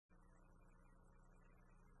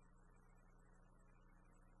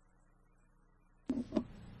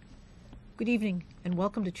Good evening and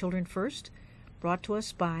welcome to Children First, brought to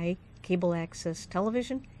us by Cable Access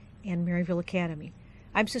Television and Maryville Academy.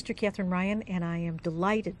 I'm Sister Catherine Ryan, and I am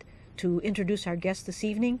delighted to introduce our guest this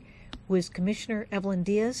evening, who is Commissioner Evelyn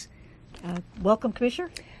Diaz. Welcome, Commissioner.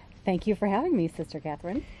 Thank you for having me, Sister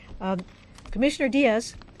Catherine. Commissioner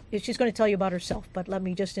Diaz, she's going to tell you about herself, but let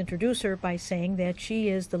me just introduce her by saying that she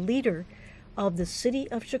is the leader of the City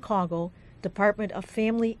of Chicago Department of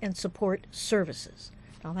Family and Support Services.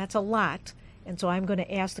 Now, that's a lot, and so I'm going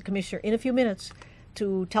to ask the Commissioner in a few minutes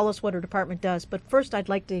to tell us what her department does. But first, I'd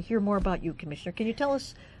like to hear more about you, Commissioner. Can you tell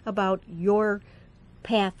us about your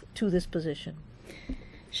path to this position?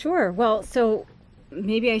 Sure. Well, so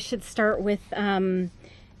maybe I should start with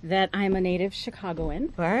that I'm a native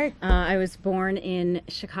Chicagoan. All right. I was born in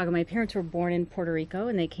Chicago. My parents were born in Puerto Rico,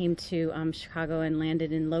 and they came to Chicago and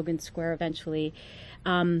landed in Logan Square eventually,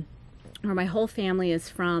 where my whole family is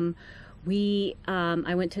from.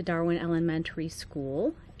 I went to Darwin Elementary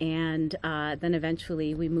School, and then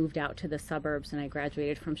eventually we moved out to the suburbs, and I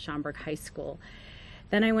graduated from Schaumburg High School.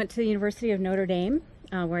 Then I went to the University of Notre Dame,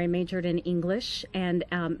 where I majored in English, and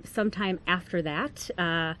sometime after that,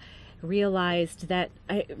 realized that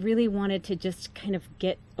I really wanted to just kind of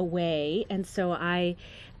get away, and so I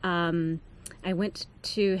went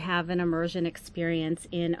to have an immersion experience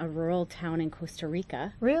in a rural town in Costa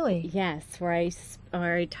Rica. Really? Yes, where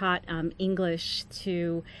I taught English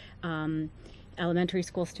to elementary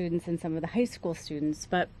school students and some of the high school students.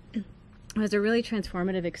 But it was a really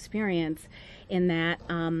transformative experience in that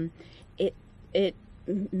it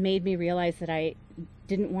made me realize that I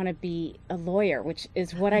didn't want to be a lawyer, which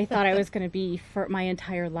is what I thought I was going to be for my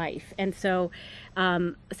entire life. And so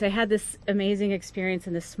I had this amazing experience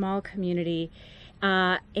in this small community,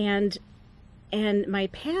 and my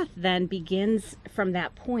path then begins from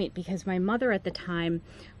that point, because my mother at the time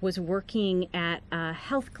was working at a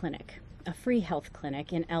health clinic, a free health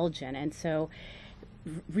clinic in Elgin, and so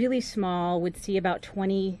really small, would see about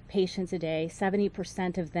 20 patients a day.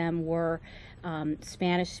 70% of them were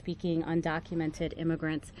Spanish-speaking, undocumented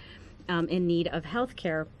immigrants in need of health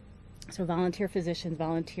care, so volunteer physicians,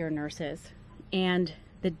 volunteer nurses. And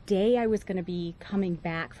the day I was going to be coming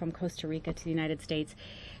back from Costa Rica to the United States,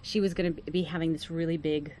 she was going to be having this really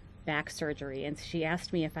big back surgery, and she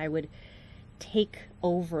asked me if I would take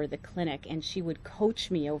over the clinic, and she would coach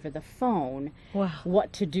me over the phone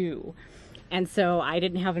what to do. And so I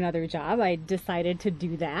didn't have another job. I decided to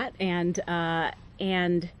do that,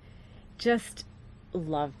 and just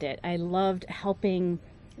loved it. I loved helping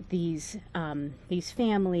these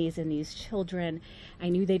families and these children. I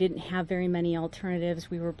knew they didn't have very many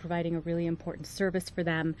alternatives. We were providing a really important service for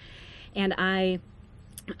them, and I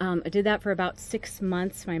did that for about 6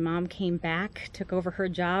 months. My mom came back, took over her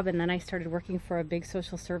job, and then I started working for a big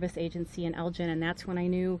social service agency in Elgin, and that's when I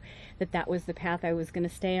knew that that was the path I was going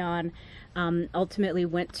to stay on. Ultimately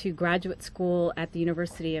went to graduate school at the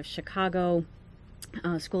University of Chicago,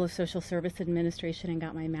 School of Social Service Administration, and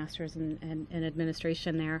got my master's in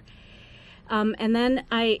administration there. And then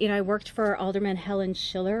I worked for Alderman Helen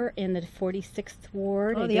Schiller in the 46th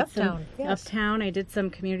Ward. Oh, the Uptown. Yes. Uptown. I did some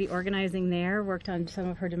community organizing there, worked on some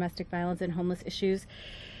of her domestic violence and homeless issues.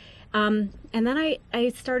 And then I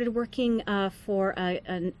started working for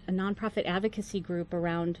a nonprofit advocacy group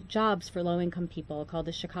around jobs for low-income people called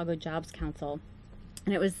the Chicago Jobs Council.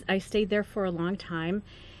 And I stayed there for a long time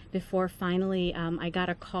before finally I got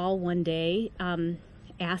a call one day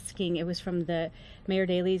asking. It was from the Mayor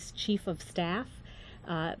Daley's chief of staff.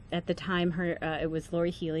 At the time, it was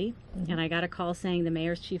Lori Healy, and I got a call saying the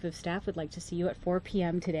mayor's chief of staff would like to see you at 4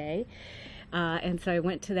 p.m. today. And so I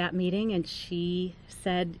went to that meeting, and she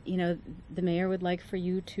said, the mayor would like for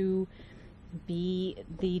you to be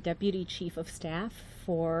the deputy chief of staff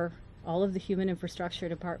for all of the human infrastructure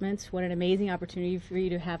departments. What an amazing opportunity for you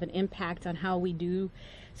to have an impact on how we do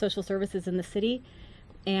social services in the city.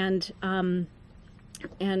 And kind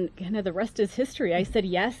of the rest is history. I said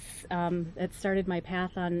yes. That started my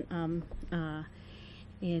path on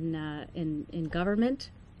in government.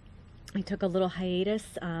 I took a little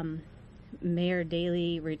hiatus. Mayor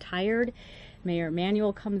Daley retired. Mayor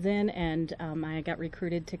Manuel comes in, and I got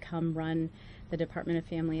recruited to come run the Department of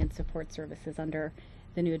Family and Support Services under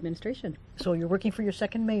the new administration. So you're working for your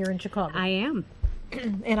second mayor in Chicago. I am.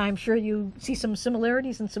 And I'm sure you see some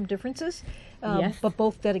similarities and some differences, yes. But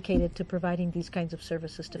both dedicated to providing these kinds of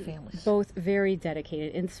services to families. Both very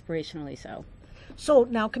dedicated, inspirationally so. So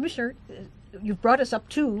now, Commissioner, you've brought us up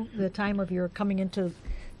to the time of your coming into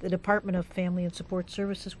the Department of Family and Support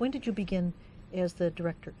Services. When did you begin as the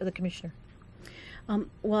director, the commissioner?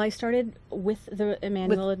 Well, I started with the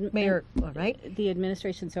Emmanuel With Mayor, all right? the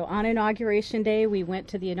administration. So on Inauguration Day, we went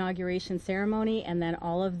to the inauguration ceremony, and then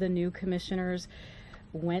all of the new commissioners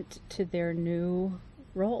went to their new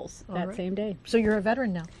roles that same day. So you're a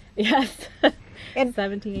veteran now. Yes. And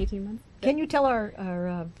 17, 18 months. Can you tell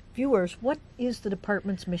our viewers, what is the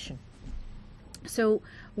department's mission? So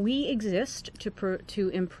we exist to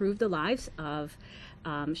improve the lives of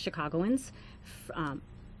Chicagoans,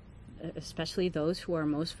 especially those who are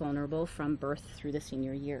most vulnerable from birth through the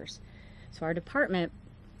senior years. So our department,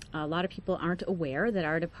 a lot of people aren't aware that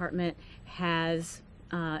our department has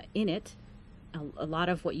in it a lot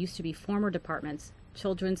of what used to be former departments: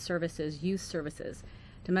 children's services, youth services,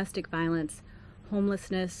 domestic violence,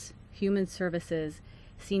 homelessness, human services,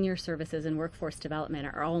 senior services, and workforce development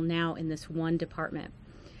are all now in this one department.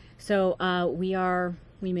 So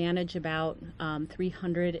we manage about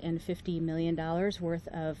 $350 million worth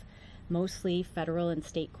of mostly federal and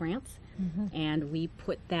state grants, and we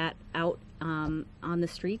put that out on the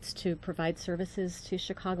streets to provide services to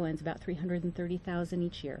Chicagoans, about 330,000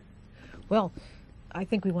 each year. Well, I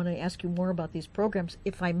think we want to ask you more about these programs.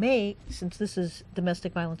 If I may, since this is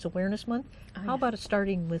Domestic Violence Awareness Month, how about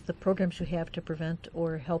starting with the programs you have to prevent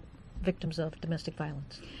or help victims of domestic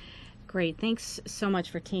violence? Great. Thanks so much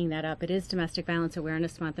for teeing that up. It is Domestic Violence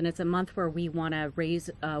Awareness Month, and it's a month where we want to raise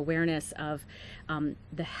awareness of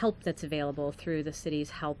the help that's available through the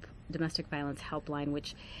city's domestic violence helpline,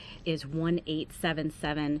 which is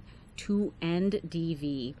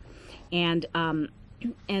 1-877-2END-DV. And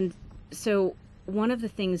so one of the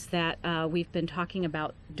things that we've been talking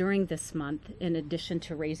about during this month, in addition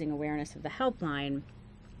to raising awareness of the helpline,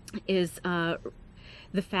 is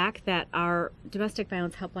the fact that our domestic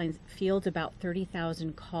violence helplines field about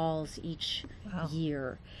 30,000 calls each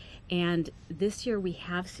year. And this year we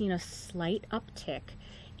have seen a slight uptick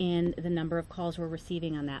in the number of calls we're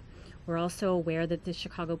receiving on that. We're also aware that the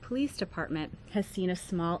Chicago Police Department has seen a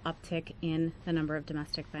small uptick in the number of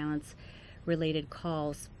domestic violence related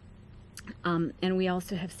calls. And we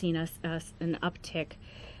also have seen an uptick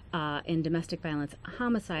in domestic violence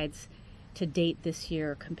homicides to date this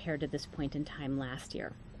year compared to this point in time last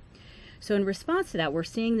year. So in response to that, we're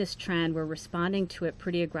seeing this trend. We're responding to it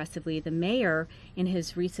pretty aggressively. The mayor, in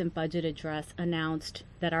his recent budget address, announced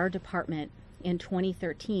that our department in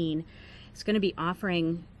 2013 is going to be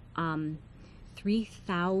offering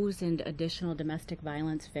 3,000 additional domestic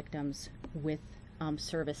violence victims with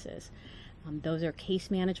services. Those are case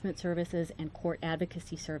management services and court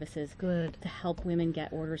advocacy services to help women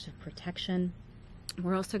get orders of protection.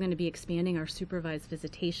 We're also going to be expanding our supervised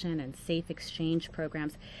visitation and safe exchange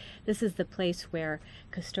programs. This is the place where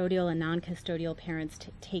custodial and non-custodial parents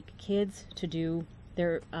take kids to do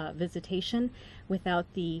their visitation without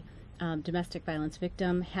the domestic violence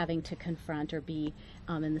victim having to confront or be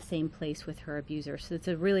in the same place with her abuser. So it's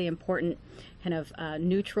a really important kind of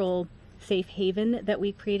neutral, safe haven that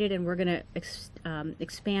we created, and we're going to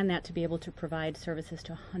expand that to be able to provide services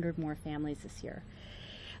to 100 more families this year.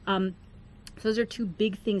 So those are two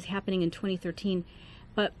big things happening in 2013,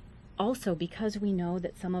 but also because we know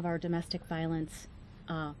that some of our domestic violence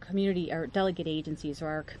community or delegate agencies or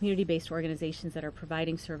our community-based organizations that are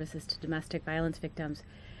providing services to domestic violence victims,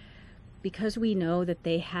 because we know that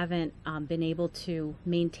they haven't been able to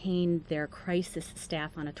maintain their crisis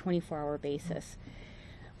staff on a 24-hour basis,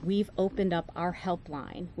 we've opened up our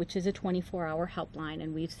helpline, which is a 24-hour helpline,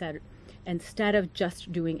 and we've said instead of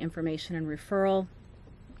just doing information and referral,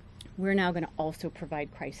 we're now going to also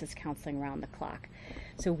provide crisis counseling around the clock.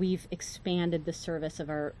 So we've expanded the service of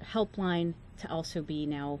our helpline to also be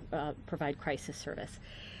now provide crisis service.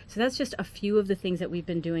 So that's just a few of the things that we've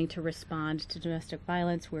been doing to respond to domestic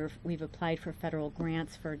violence. We've applied for federal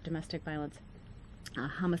grants for domestic violence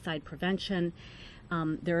homicide prevention.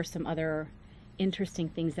 There are some other interesting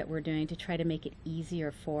things that we're doing to try to make it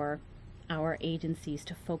easier for our agencies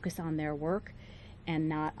to focus on their work and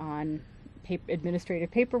not on administrative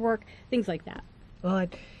paperwork, things like that. Well,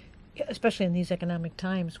 especially in these economic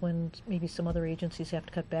times when maybe some other agencies have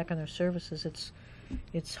to cut back on their services,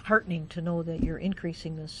 it's heartening to know that you're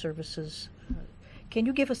increasing the services. Can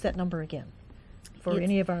you give us that number again for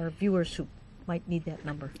any of our viewers who might need that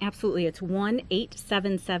number? Absolutely. It's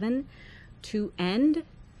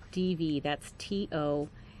 1-877-2END-DV. That's TOEND-DV.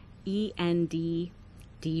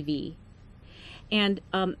 And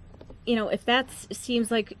if that seems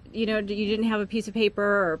like, you didn't have a piece of paper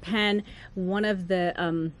or a pen, one of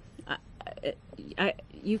the,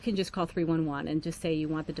 you can just call 311 and just say you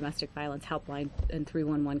want the domestic violence helpline, and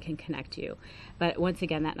 311 can connect you. But once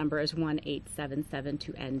again, that number is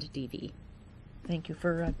 1-877-2END-DV. Thank you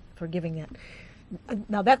for giving that.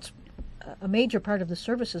 Now that's a major part of the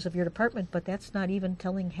services of your department, but that's not even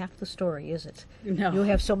telling half the story, is it? No. You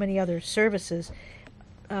have so many other services.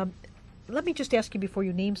 Let me just ask you before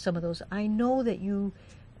you name some of those. I know that you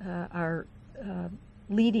are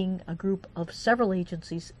leading a group of several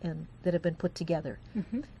agencies that have been put together.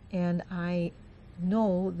 Mm-hmm. And I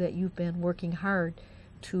know that you've been working hard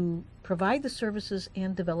to provide the services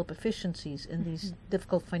and develop efficiencies in these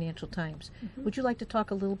difficult financial times. Mm-hmm. Would you like to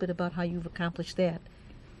talk a little bit about how you've accomplished that?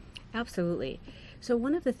 Absolutely. So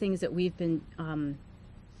one of the things that we've been,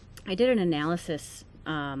 I did an analysis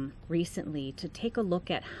recently to take a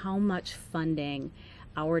look at how much funding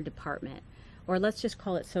our department, or let's just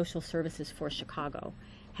call it social services for Chicago,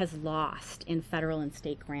 has lost in federal and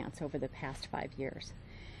state grants over the past 5 years.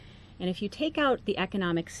 And if you take out the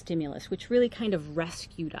economic stimulus, which really kind of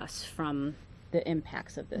rescued us from the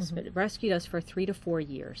impacts of this, but it rescued us for 3 to 4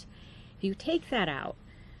 years. If you take that out,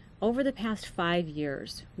 over the past 5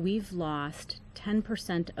 years, we've lost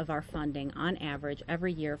 10% of our funding on average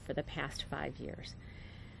every year for the past 5 years.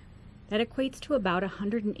 That equates to about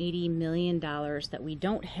 $180 million that we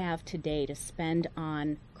don't have today to spend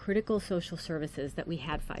on critical social services that we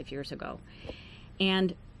had 5 years ago.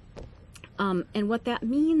 And what that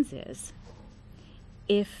means is,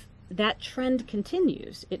 if that trend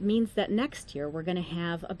continues, it means that next year we're going to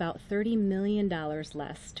have about $30 million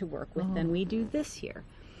less to work with than we do this year.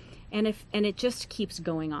 And it just keeps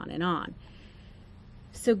going on and on.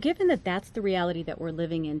 So given that that's the reality that we're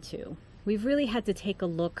living into, we've really had to take a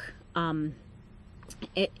look in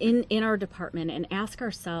our department and ask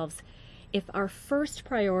ourselves if our first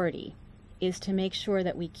priority is to make sure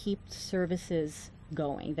that we keep services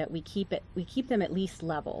going, that we keep them at least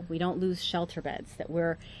level, we don't lose shelter beds, that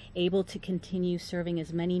we're able to continue serving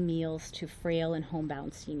as many meals to frail and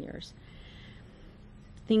homebound seniors,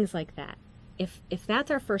 things like that. If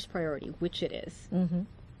that's our first priority, which it is,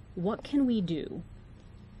 what can we do,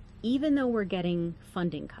 even though we're getting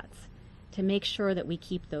funding cuts, to make sure that we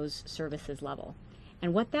keep those services level?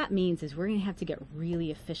 And what that means is we're going to have to get really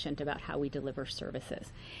efficient about how we deliver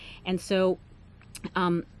services. And so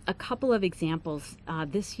a couple of examples.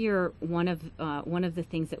 This year, one of the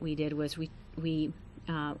things that we did was we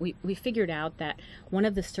figured out that one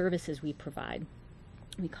of the services we provide,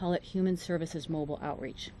 we call it Human Services Mobile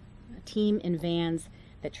Outreach, a team in vans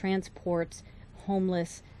that transports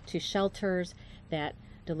homeless to shelters, that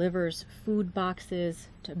delivers food boxes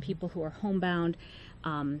to people who are homebound.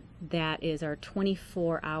 That is our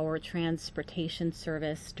 24-hour transportation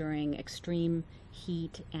service during extreme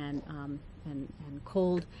heat and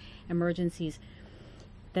cold emergencies.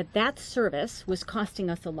 That service was costing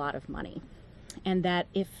us a lot of money, and that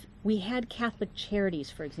if we had Catholic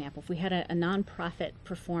Charities, for example, if we had a nonprofit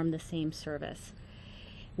perform the same service,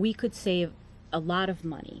 we could save a lot of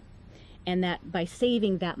money, and that by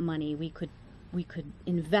saving that money, we could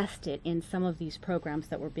invest it in some of these programs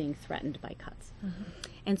that were being threatened by cuts.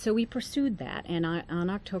 And so we pursued that, and on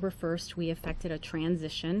October 1st, we effected a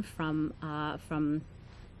transition from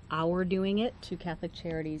our doing it to Catholic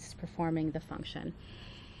Charities performing the function.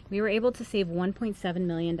 We were able to save $1.7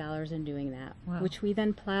 million in doing that, which we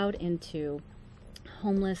then plowed into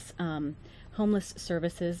homeless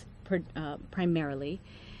services primarily.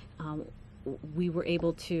 We were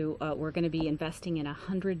able to, we're going to be investing in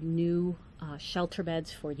 100 new shelter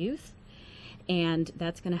beds for youth, and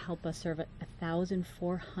that's going to help us serve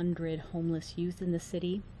 1,400 homeless youth in the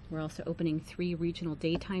city. We're also opening 3 regional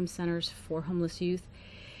daytime centers for homeless youth.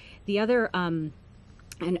 The other and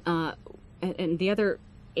the other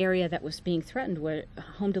area that was being threatened were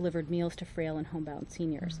home-delivered meals to frail and homebound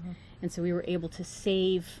seniors. And so we were able to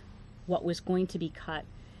save what was going to be cut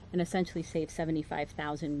and essentially save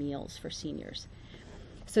 75,000 meals for seniors.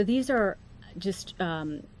 So these are just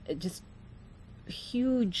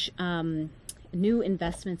huge new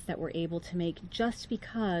investments that we're able to make just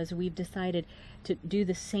because we've decided to do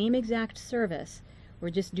the same exact service. We're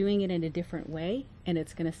just doing it in a different way, and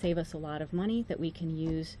it's going to save us a lot of money that we can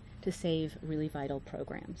use to save really vital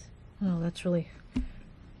programs. Oh, that's really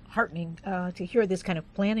heartening to hear this kind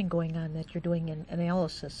of planning going on, that you're doing an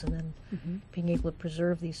analysis and then being able to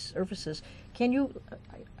preserve these services. Can you,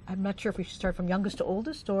 I'm not sure if we should start from youngest to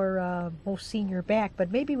oldest or most senior back,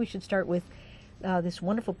 but maybe we should start with this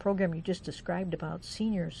wonderful program you just described about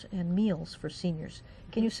seniors and meals for seniors.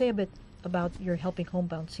 Can you say a bit about your helping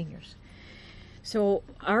homebound seniors? So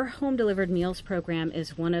our home delivered meals program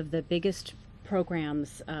is one of the biggest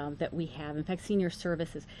programs that we have. In fact, senior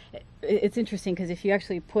services, it's interesting because if you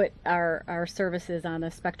actually put our services on a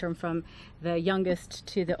spectrum from the youngest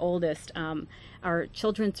to the oldest, our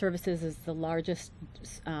children's services is the largest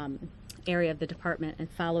area of the department, and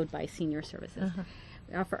followed by senior services.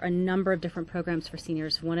 offer a number of different programs for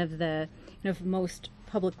seniors. One of the most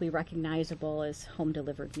publicly recognizable is home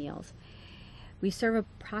delivered meals. We serve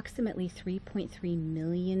approximately 3.3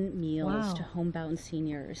 million meals Wow. to homebound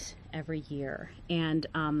seniors every year. And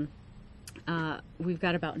we've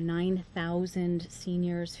got about 9,000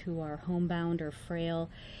 seniors who are homebound or frail.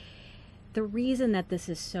 The reason that this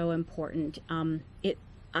is so important, it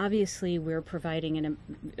obviously we're providing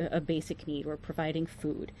a basic need. We're providing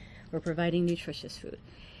food. We're providing nutritious food.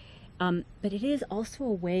 But it is also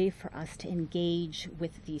a way for us to engage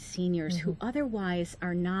with these seniors who otherwise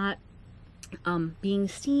are not being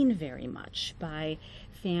seen very much by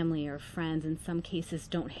family or friends. In some cases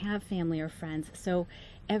don't have family or friends. So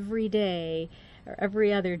every day or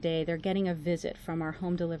every other day they're getting a visit from our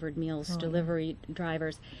home delivered meals delivery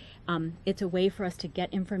drivers. It's a way for us to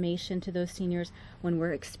get information to those seniors when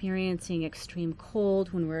we're experiencing extreme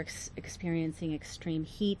cold, when we're experiencing extreme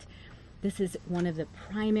heat. This is one of the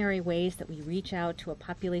primary ways that we reach out to a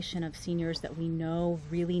population of seniors that we know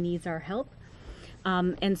really needs our help.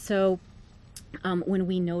 And so when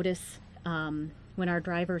we notice, when our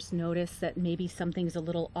drivers notice that maybe something's a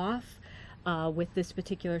little off with this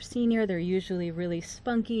particular senior, they're usually really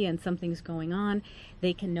spunky and something's going on,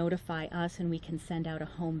 they can notify us and we can send out a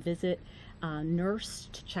home visit nurse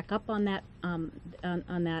to check up on that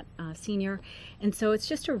senior. And so it's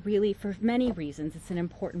just for many reasons, it's an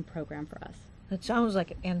important program for us. It sounds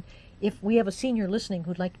like it. And if we have a senior listening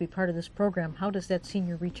who'd like to be part of this program, how does that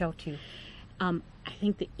senior reach out to you? I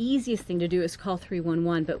think the easiest thing to do is call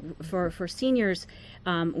 311, but for seniors,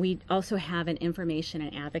 we also have an information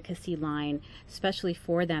and advocacy line, especially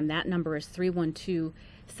for them. That number is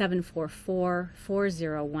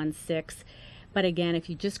 312-744-4016. But again, if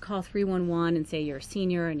you just call 311 and say you're a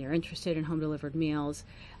senior and you're interested in home delivered meals,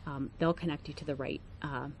 they'll connect you to the right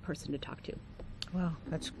person to talk to. Wow,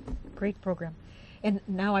 that's a great program. And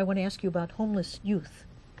now I want to ask you about homeless youth.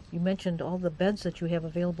 You mentioned all the beds that you have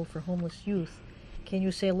available for homeless youth. Can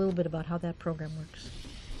you say a little bit about how that program works?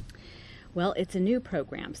 Well, it's a new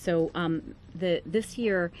program. So this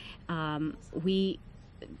year, we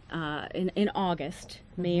in August,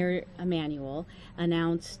 Mayor Emanuel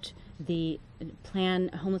announced the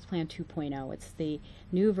Homeless Plan 2.0. It's the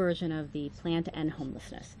new version of the Plan to End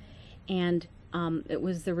Homelessness, and it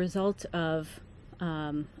was the result of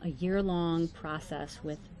a year-long process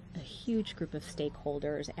with a huge group of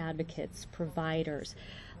stakeholders, advocates, providers.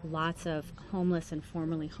 Lots of homeless and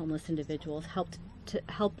formerly homeless individuals helped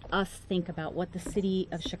us think about what the city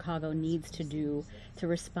of Chicago needs to do to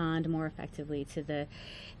respond more effectively to the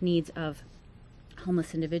needs of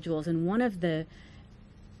homeless individuals. And one of the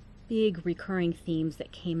big recurring themes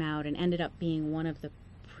that came out and ended up being one of the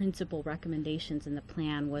principal recommendations in the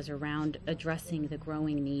plan was around addressing the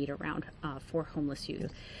growing need around for homeless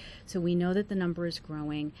youth. So we know that the number is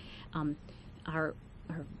growing. Our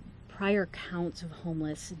prior counts of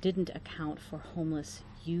homeless didn't account for homeless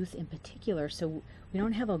youth in particular, so we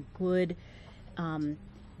don't have a good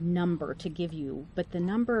number to give you, but the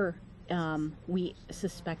number we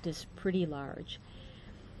suspect is pretty large.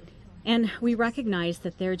 And we recognize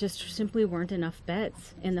that there just simply weren't enough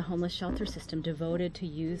beds in the homeless shelter system devoted to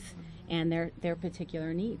youth and their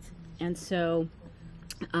particular needs. And so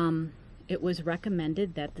it was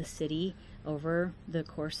recommended that the city, over the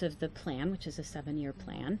course of the plan, which is a 7-year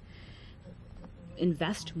plan,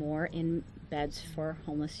 invest more in beds for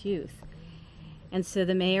homeless youth. And so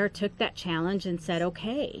the mayor took that challenge and said,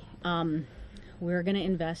 okay, we're going to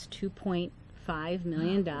invest $2.5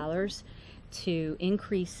 million to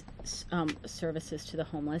increase services to the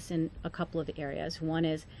homeless in a couple of areas. One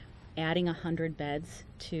is adding 100 beds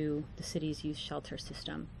to the city's youth shelter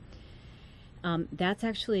system. That's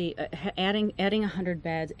actually adding 100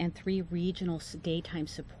 beds and 3 regional daytime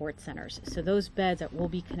support centers. So those beds will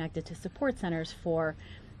be connected to support centers for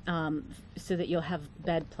so that you'll have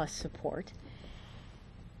bed plus support.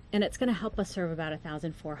 And it's going to help us serve about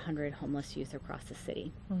 1,400 homeless youth across the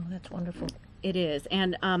city. Oh, that's wonderful. It is.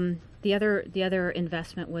 And the other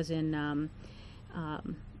investment was in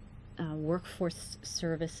workforce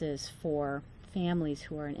services for families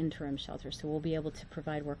who are in interim shelters. So we'll be able to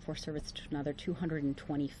provide workforce service to another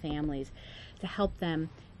 220 families to help them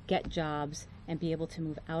get jobs and be able to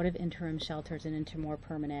move out of interim shelters and into more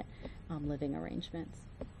permanent living arrangements.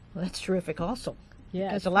 Well, that's terrific also.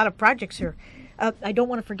 Yes. There's a lot of projects here. I don't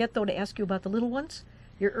want to forget, though, to ask you about the little ones,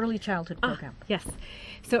 your early childhood program. Yes.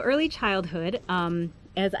 So early childhood,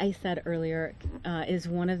 as I said earlier, is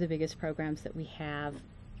one of the biggest programs that we have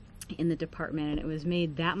in the department, and it was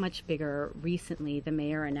made that much bigger recently. The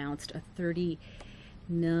mayor announced a $30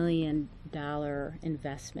 million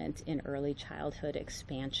investment in early childhood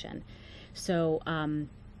expansion. So,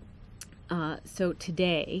 so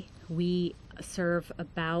today we serve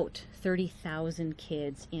about 30,000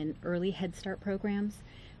 kids in early Head Start programs,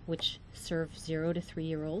 which serve 0 to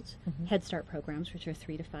 3-year-olds, Head Start programs, which are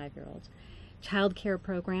 3 to 5-year-olds, child care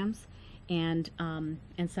programs, and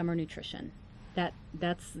summer nutrition.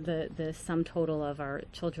 That's the sum total of our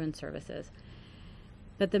children's services.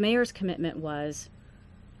 But the mayor's commitment was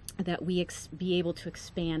that we be able to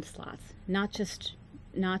expand slots, not just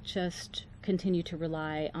continue to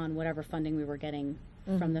rely on whatever funding we were getting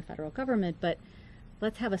from the federal government, but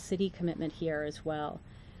let's have a city commitment here as well,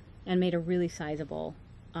 and made a really sizable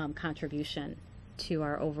contribution to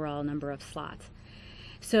our overall number of slots.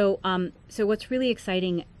 So what's really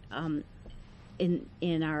exciting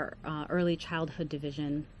in our early childhood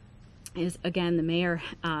division is, again, the mayor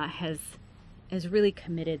has really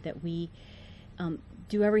committed that we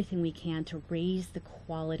do everything we can to raise the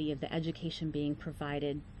quality of the education being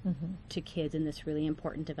provided to kids in this really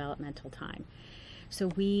important developmental time. So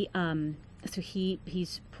he's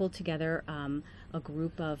pulled together a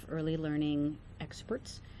group of early learning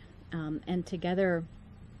experts, and together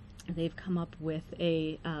they've come up with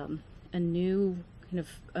a new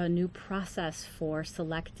process for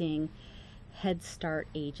selecting Head Start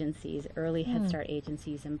agencies, early Head Start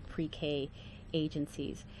agencies, and pre-K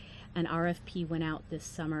agencies. An RFP went out this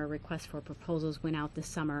summer, request for proposals went out this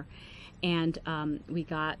summer, and we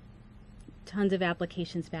got tons of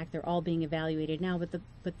applications back. They're all being evaluated now, but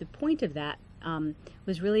the point of that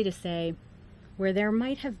was really to say, where there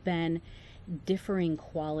might have been differing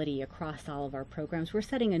quality across all of our programs, we're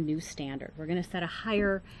setting a new standard. We're going to set a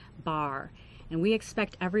higher bar, and we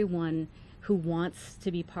expect everyone who wants to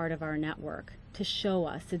be part of our network to show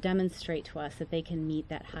us, to demonstrate to us that they can meet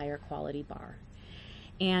that higher quality bar.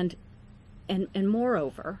 And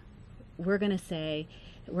moreover, we're going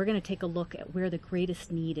to take a look at where the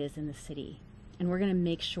greatest need is in the city, and we're going to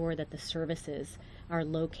make sure that the services are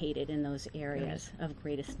located in those areas of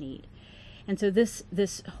greatest need. And so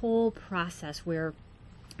this whole process where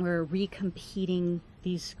we're recompeting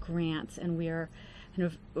these grants, and we're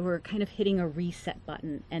kind of hitting a reset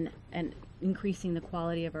button and increasing the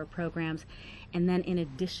quality of our programs, and then in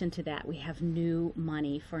addition to that, we have new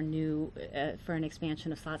money for an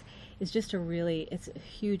expansion of slots. It's just it's a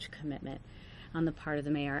huge commitment on the part of the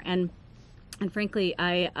mayor, and frankly,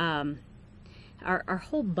 our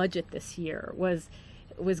whole budget this year was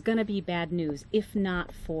going to be bad news if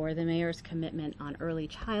not for the mayor's commitment on early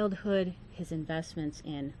childhood, his investments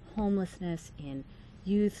in homelessness, in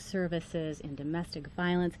youth services, in domestic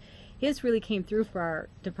violence. His really came through for our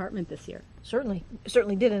department this year. Certainly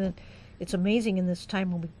did, and it's amazing in this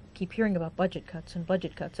time when we keep hearing about budget cuts,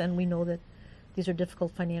 and we know that these are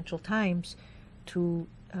difficult financial times to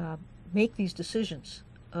make these decisions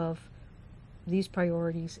of these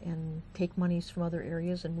priorities and take monies from other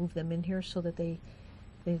areas and move them in here so that the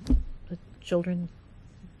children,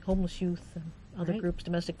 homeless youth, and other groups,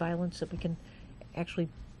 domestic violence, that we can actually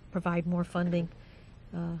provide more funding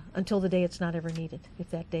until the day it's not ever needed, if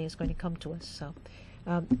that day is going to come to us. So,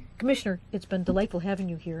 Commissioner, it's been delightful having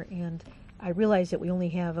you here, and I realize that we only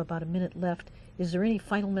have about a minute left. Is there any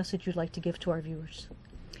final message you'd like to give to our viewers?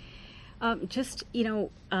 It's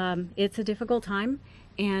a difficult time,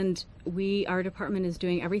 and our department is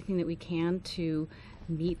doing everything that we can to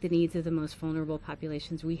meet the needs of the most vulnerable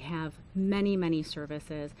populations. We have many, many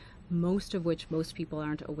services, most of which most people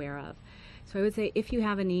aren't aware of. So I would say, if you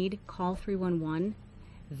have a need, call 311,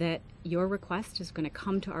 that your request is going to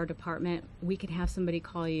come to our department. We can have somebody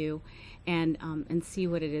call you and see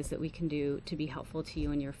what it is that we can do to be helpful to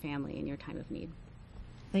you and your family in your time of need.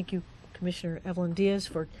 Thank you, Commissioner Evelyn Diaz,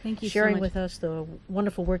 for Thank you sharing so much with us the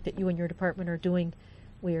wonderful work that you and your department are doing.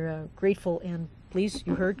 We're grateful, and please,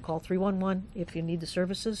 you heard, call 311 if you need the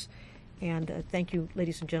services. And thank you,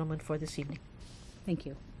 ladies and gentlemen, for this evening. Thank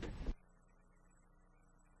you.